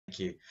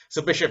you.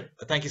 So, Bishop,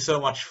 thank you so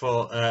much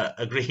for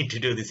agreeing to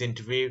do this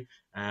interview.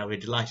 We're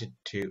delighted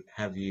to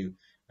have you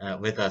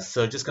with us.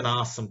 So, just going to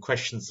ask some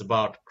questions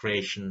about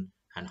creation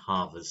and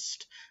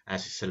harvest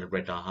as we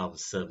celebrate our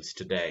harvest service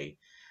today.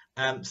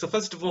 So,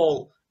 first of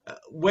all,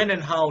 when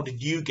and how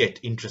did you get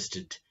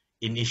interested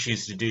in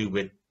issues to do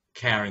with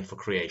caring for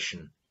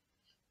creation?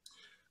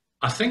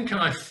 I think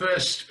I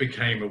first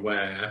became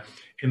aware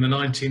in the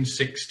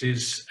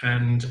 1960s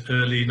and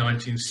early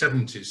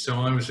 1970s. So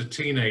I was a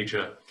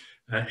teenager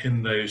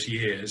in those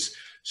years.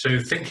 So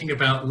thinking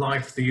about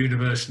life, the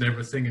universe and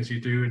everything as you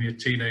do in your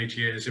teenage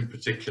years in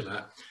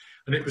particular.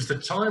 And it was the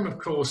time, of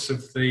course,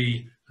 of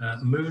the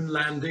moon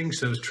landing.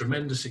 So there was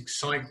tremendous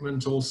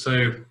excitement,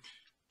 also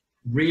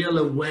real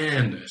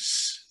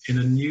awareness in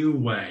a new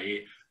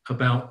way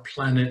about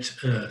planet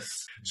Earth.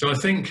 So I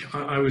think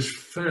I was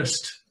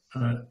first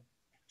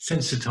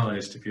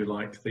sensitized, if you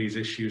like, these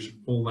issues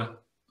all that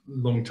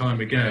long time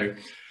ago.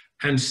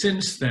 And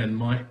since then,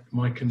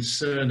 my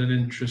concern and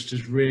interest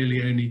has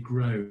really only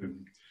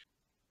grown.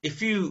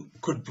 If you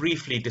could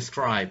briefly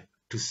describe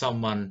to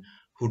someone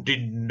who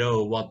didn't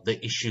know what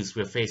the issues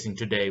we're facing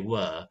today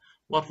were,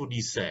 what would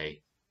you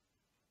say?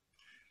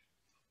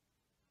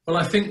 Well,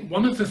 I think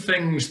one of the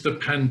things the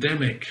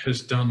pandemic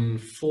has done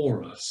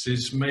for us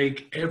is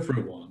make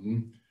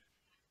everyone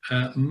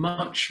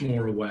much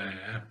more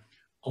aware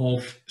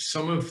of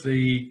some of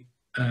the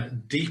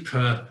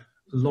deeper,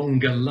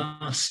 longer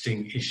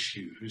lasting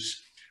issues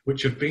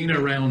which have been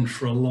around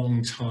for a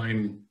long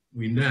time,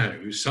 we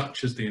know,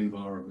 such as the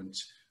environment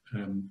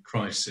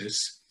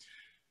crisis,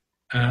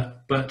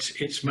 but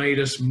it's made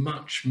us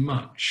much,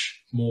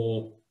 much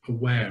more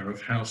aware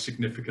of how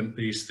significant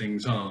these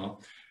things are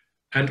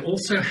and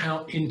also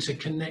how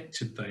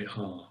interconnected they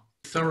are,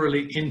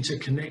 thoroughly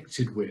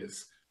interconnected with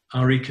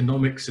our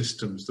economic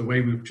systems, the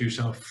way we produce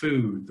our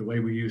food, the way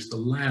we use the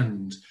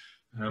land,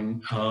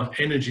 our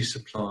energy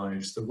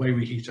supplies, the way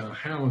we heat our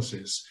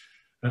houses.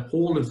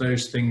 All of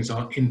those things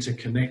are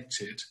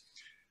interconnected.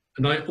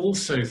 And I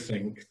also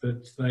think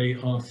that they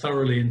are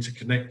thoroughly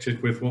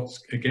interconnected with what's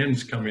again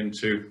come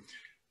into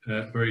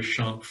very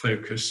sharp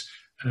focus,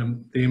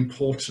 the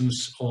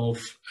importance of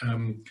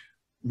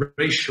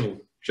racial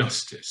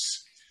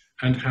justice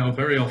and how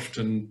very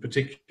often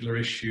particular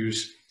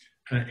issues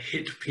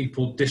hit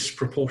people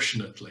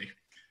disproportionately.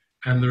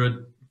 And there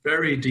are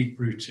very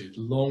deep-rooted,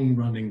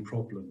 long-running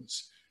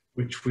problems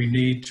which we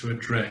need to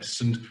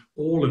address. And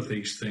all of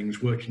these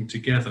things working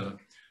together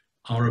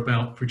are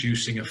about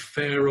producing a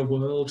fairer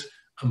world,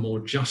 a more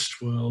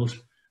just world,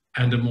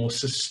 and a more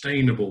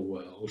sustainable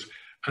world.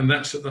 And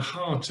that's at the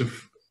heart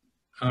of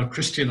our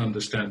Christian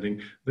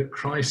understanding that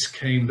Christ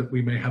came that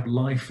we may have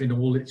life in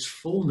all its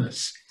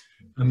fullness.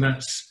 And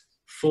that's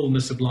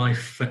fullness of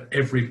life for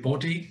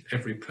everybody,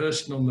 every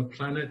person on the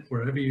planet,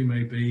 wherever you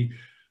may be,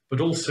 but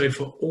also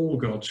for all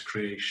God's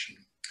creation.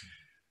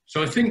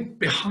 So I think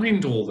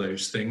behind all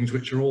those things,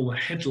 which are all the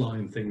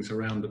headline things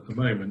around at the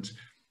moment,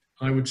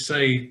 I would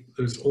say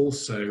there's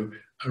also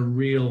a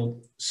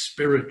real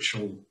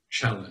spiritual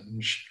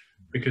challenge,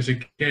 because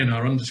again,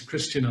 our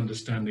Christian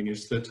understanding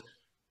is that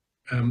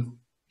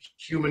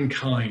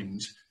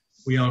humankind,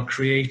 we are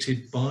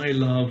created by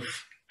love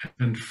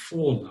and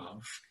for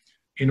love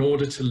in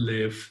order to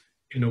live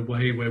in a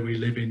way where we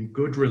live in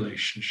good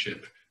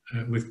relationship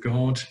with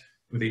God,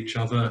 with each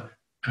other,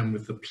 and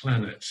with the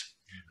planet.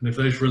 And if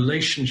those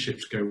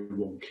relationships go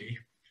wonky,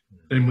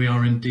 then we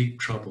are in deep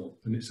trouble.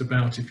 And it's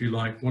about, if you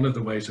like, one of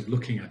the ways of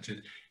looking at it,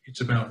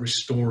 it's about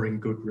restoring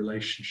good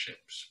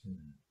relationships.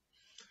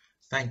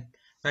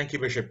 Thank you,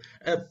 Bishop.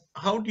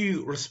 How do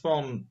you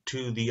respond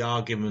to the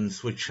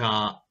arguments which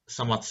are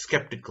somewhat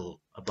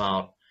skeptical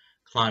about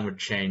climate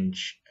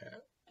change?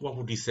 What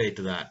would you say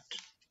to that?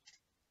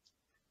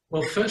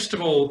 Well, first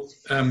of all,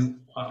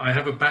 I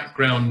have a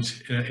background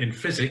in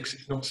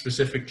physics, not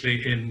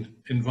specifically in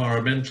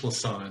environmental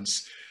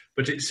science,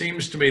 but it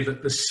seems to me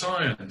that the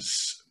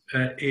science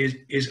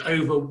is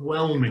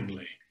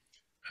overwhelmingly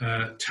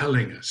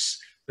telling us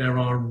there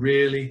are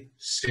really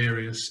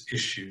serious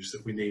issues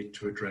that we need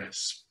to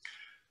address.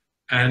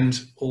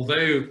 And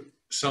although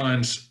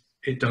science,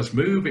 it does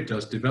move, it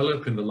does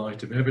develop in the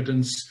light of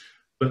evidence,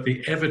 but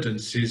the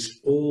evidence is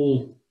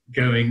all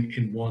going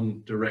in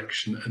one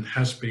direction and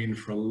has been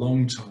for a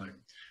long time.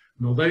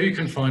 And although you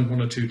can find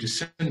one or two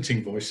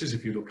dissenting voices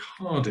if you look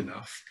hard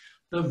enough,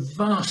 the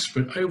vast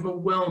but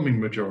overwhelming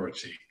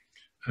majority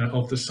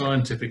of the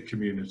scientific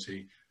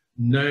community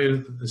know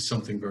that there's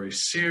something very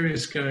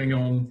serious going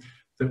on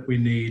that we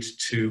need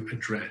to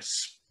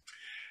address.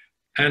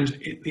 And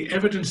the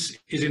evidence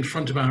is in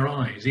front of our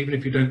eyes. Even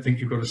if you don't think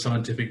you've got a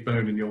scientific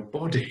bone in your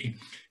body,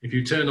 if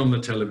you turn on the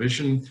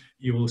television,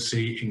 you will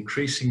see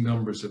increasing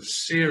numbers of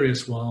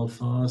serious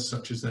wildfires,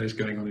 such as those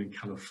going on in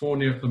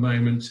California at the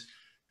moment,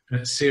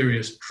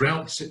 serious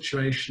drought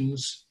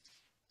situations,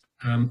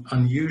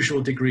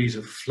 unusual degrees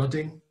of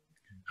flooding,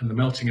 and the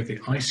melting of the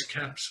ice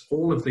caps.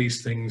 All of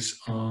these things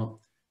are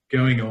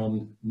going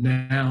on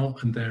now,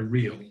 and they're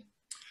real.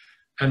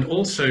 And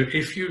also,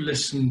 if you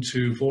listen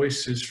to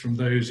voices from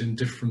those in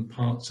different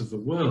parts of the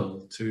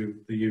world to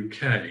the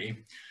UK,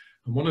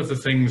 and one of the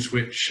things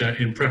which,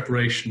 in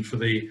preparation for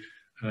the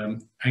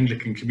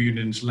Anglican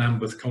Communion's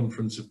Lambeth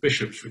Conference of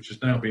Bishops, which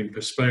has now been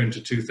postponed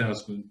to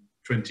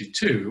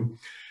 2022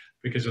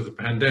 because of the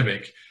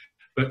pandemic,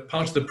 but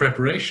part of the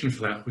preparation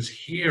for that was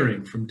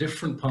hearing from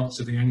different parts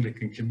of the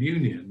Anglican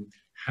Communion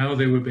how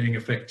they were being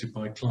affected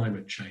by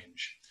climate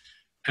change.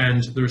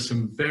 And there are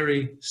some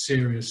very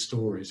serious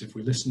stories. If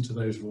we listen to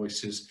those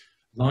voices,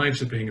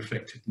 lives are being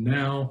affected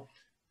now,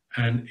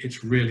 and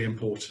it's really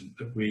important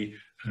that we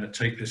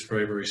take this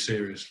very, very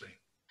seriously.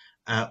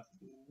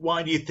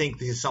 Why do you think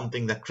this is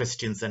something that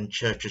Christians and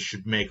churches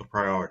should make a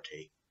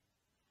priority?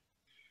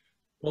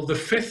 Well, the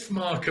fifth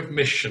mark of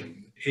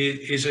mission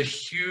is a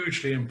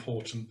hugely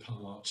important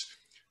part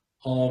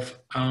of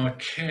our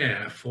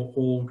care for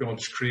all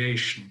God's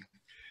creation.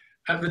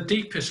 At the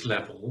deepest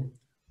level,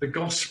 the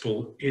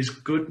gospel is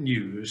good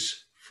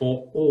news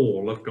for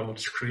all of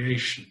God's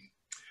creation.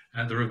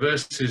 And there are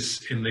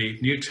verses in the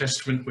New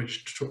Testament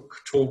which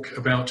talk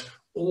about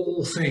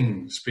all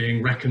things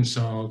being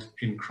reconciled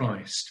in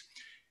Christ.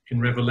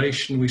 In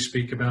Revelation, we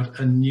speak about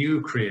a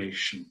new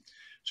creation.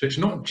 So it's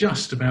not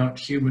just about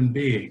human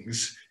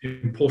beings,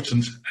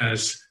 important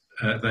as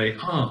they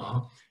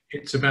are,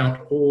 it's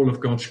about all of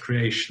God's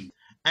creation.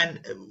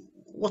 And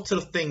what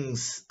sort of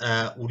things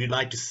would you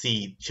like to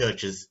see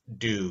churches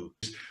do?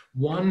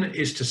 One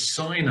is to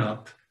sign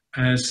up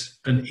as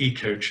an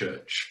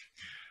eco-church.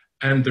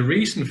 And the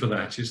reason for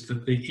that is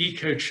that the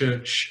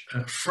eco-church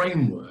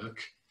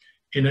framework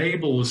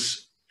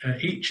enables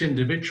each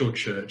individual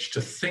church to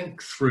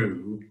think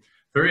through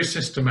very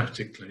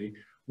systematically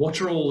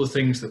what are all the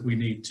things that we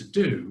need to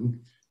do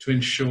to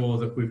ensure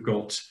that we've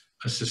got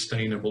a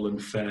sustainable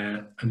and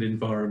fair and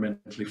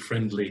environmentally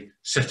friendly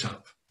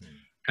setup.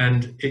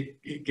 And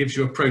it gives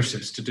you a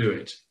process to do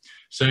it.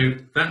 So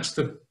that's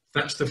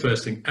the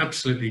first thing.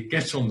 Absolutely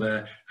get on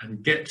there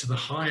and get to the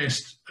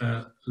highest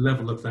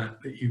level of that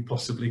you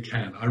possibly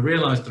can. I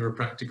realise there are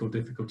practical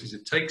difficulties.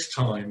 It takes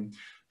time,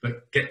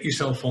 but get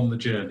yourself on the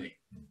journey,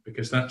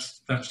 because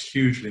that's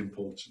hugely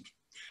important.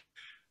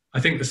 I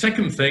think the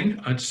second thing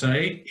I'd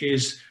say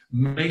is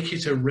make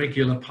it a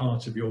regular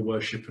part of your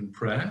worship and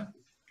prayer.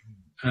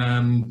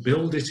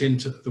 Build it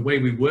into the way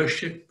we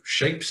worship,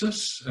 shapes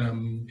us,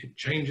 it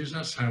changes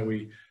us, how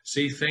we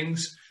see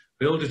things.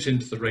 Build it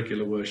into the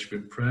regular worship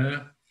and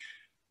prayer.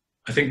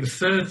 I think the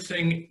third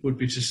thing would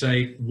be to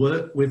say,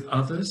 work with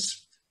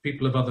others,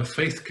 people of other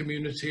faith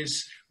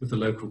communities, with the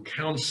local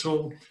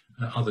council,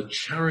 other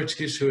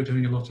charities who are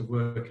doing a lot of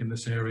work in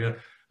this area.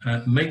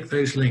 Make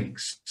those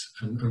links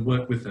and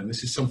work with them.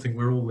 This is something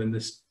we're all in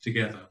this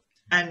together.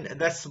 And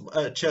that's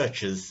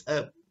churches.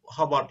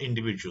 How about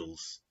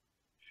individuals?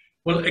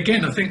 Well,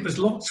 again, I think there's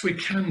lots we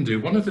can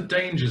do. One of the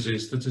dangers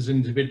is that as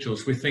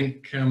individuals, we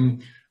think, oh,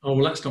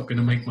 well, that's not going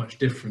to make much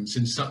difference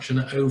in such an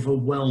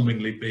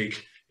overwhelmingly big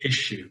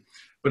issue.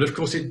 But of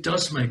course, it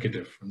does make a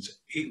difference.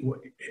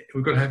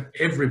 We've got to have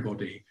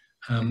everybody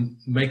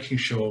making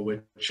sure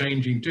we're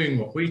changing, doing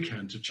what we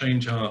can to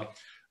change our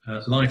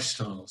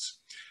lifestyles.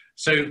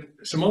 So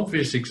some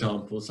obvious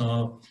examples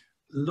are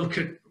look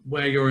at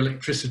where your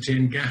electricity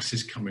and gas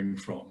is coming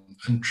from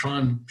and try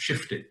and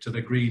shift it to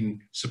the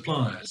green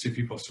suppliers if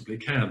you possibly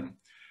can.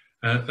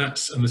 And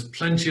there's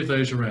plenty of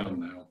those around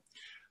now.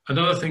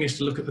 Another thing is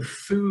to look at the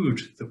food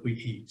that we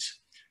eat.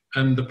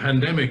 And the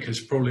pandemic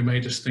has probably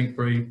made us think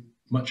very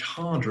much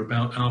harder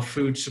about our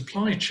food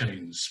supply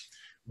chains,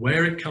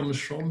 where it comes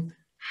from,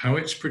 how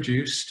it's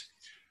produced.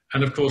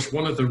 And of course,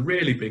 one of the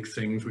really big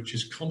things, which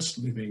is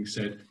constantly being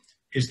said,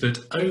 is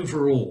that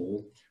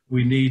overall,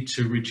 we need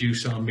to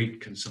reduce our meat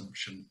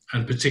consumption,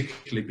 and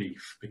particularly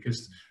beef,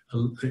 because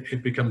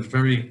it becomes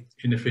very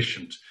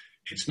inefficient.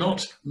 It's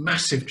not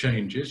massive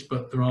changes,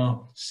 but there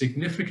are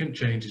significant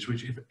changes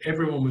which, if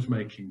everyone was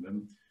making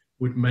them,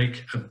 would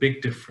make a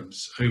big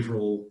difference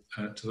overall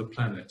to the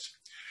planet.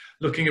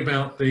 Looking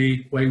about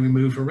the way we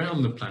move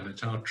around the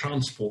planet, our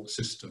transport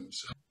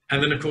systems.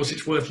 And then, of course,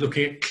 it's worth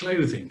looking at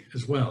clothing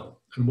as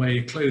well, and where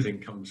your clothing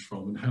comes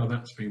from and how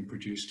that's being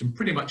produced, and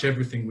pretty much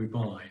everything we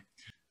buy.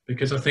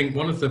 Because I think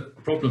one of the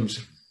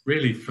problems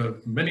really for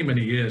many,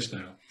 many years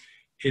now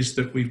is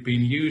that we've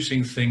been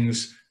using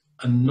things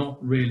and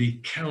not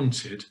really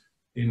counted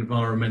the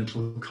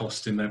environmental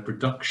cost in their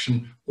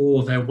production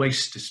or their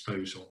waste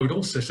disposal. I would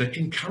also say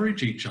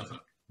encourage each other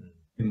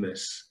in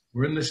this.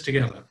 We're in this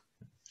together.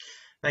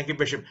 Thank you,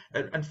 Bishop.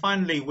 And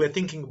finally, we're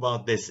thinking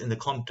about this in the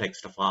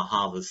context of our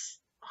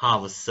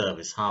harvest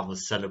service,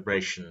 harvest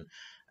celebration.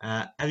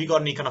 Have you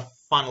got any kind of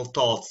final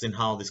thoughts in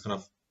how this kind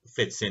of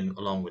fits in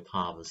along with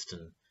harvest?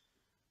 And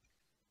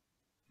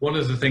one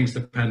of the things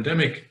the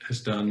pandemic has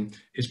done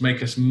is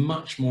make us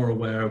much more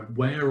aware of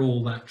where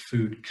all that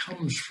food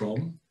comes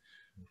from,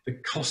 the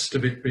cost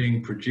of it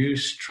being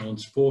produced,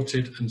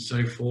 transported, and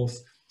so forth.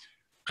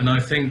 And I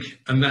think,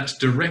 and that's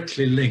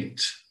directly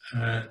linked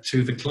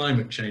to the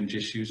climate change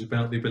issues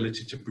about the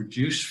ability to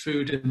produce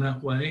food in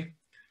that way,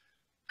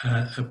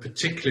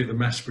 particularly the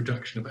mass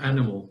production of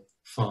animal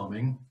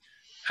farming,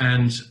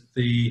 and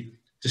the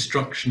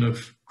destruction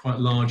of quite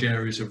large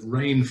areas of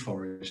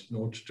rainforest in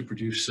order to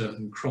produce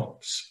certain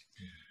crops.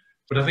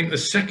 But I think the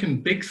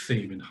second big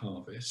theme in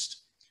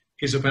Harvest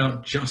is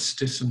about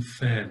justice and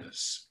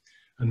fairness,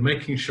 and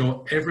making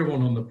sure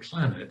everyone on the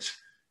planet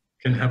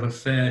can have a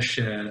fair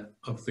share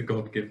of the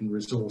God-given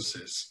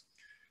resources.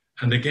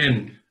 And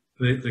again,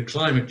 the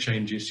climate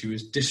change issue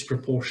is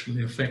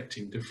disproportionately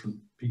affecting different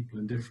people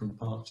in different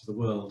parts of the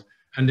world,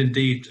 and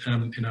indeed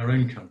in our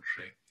own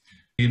country.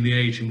 In the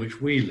age in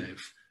which we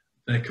live,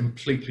 they're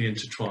completely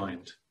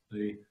intertwined,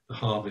 the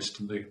harvest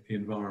and the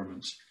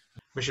environment.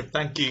 Bishop,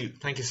 thank you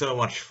so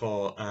much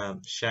for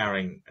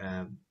sharing.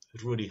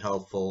 Really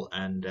helpful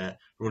and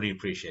really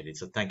appreciate it.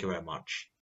 So thank you very much.